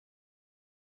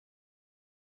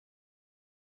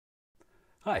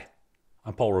Hi,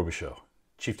 I'm Paul Robichaux,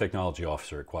 Chief Technology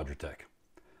Officer at Quadratech.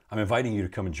 I'm inviting you to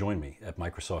come and join me at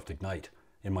Microsoft Ignite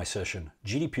in my session,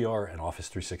 GDPR and Office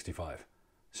 365,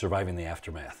 Surviving the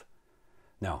Aftermath.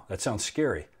 Now, that sounds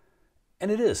scary,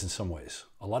 and it is in some ways.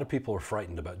 A lot of people are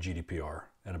frightened about GDPR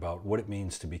and about what it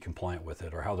means to be compliant with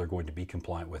it, or how they're going to be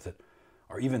compliant with it,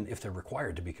 or even if they're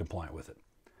required to be compliant with it.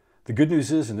 The good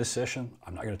news is, in this session,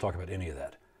 I'm not going to talk about any of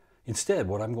that. Instead,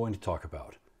 what I'm going to talk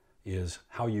about is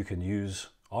how you can use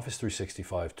Office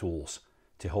 365 tools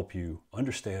to help you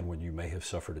understand when you may have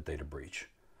suffered a data breach,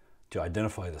 to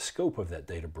identify the scope of that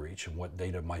data breach and what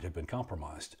data might have been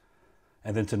compromised,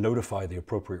 and then to notify the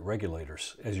appropriate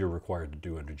regulators as you're required to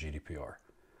do under GDPR.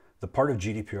 The part of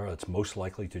GDPR that's most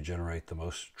likely to generate the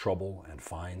most trouble and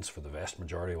fines for the vast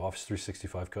majority of Office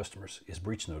 365 customers is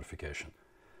breach notification.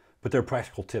 But there are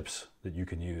practical tips that you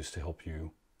can use to help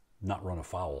you not run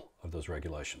afoul of those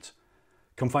regulations.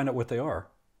 Come find out what they are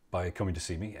by coming to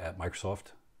see me at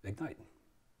Microsoft Ignite.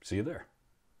 See you there.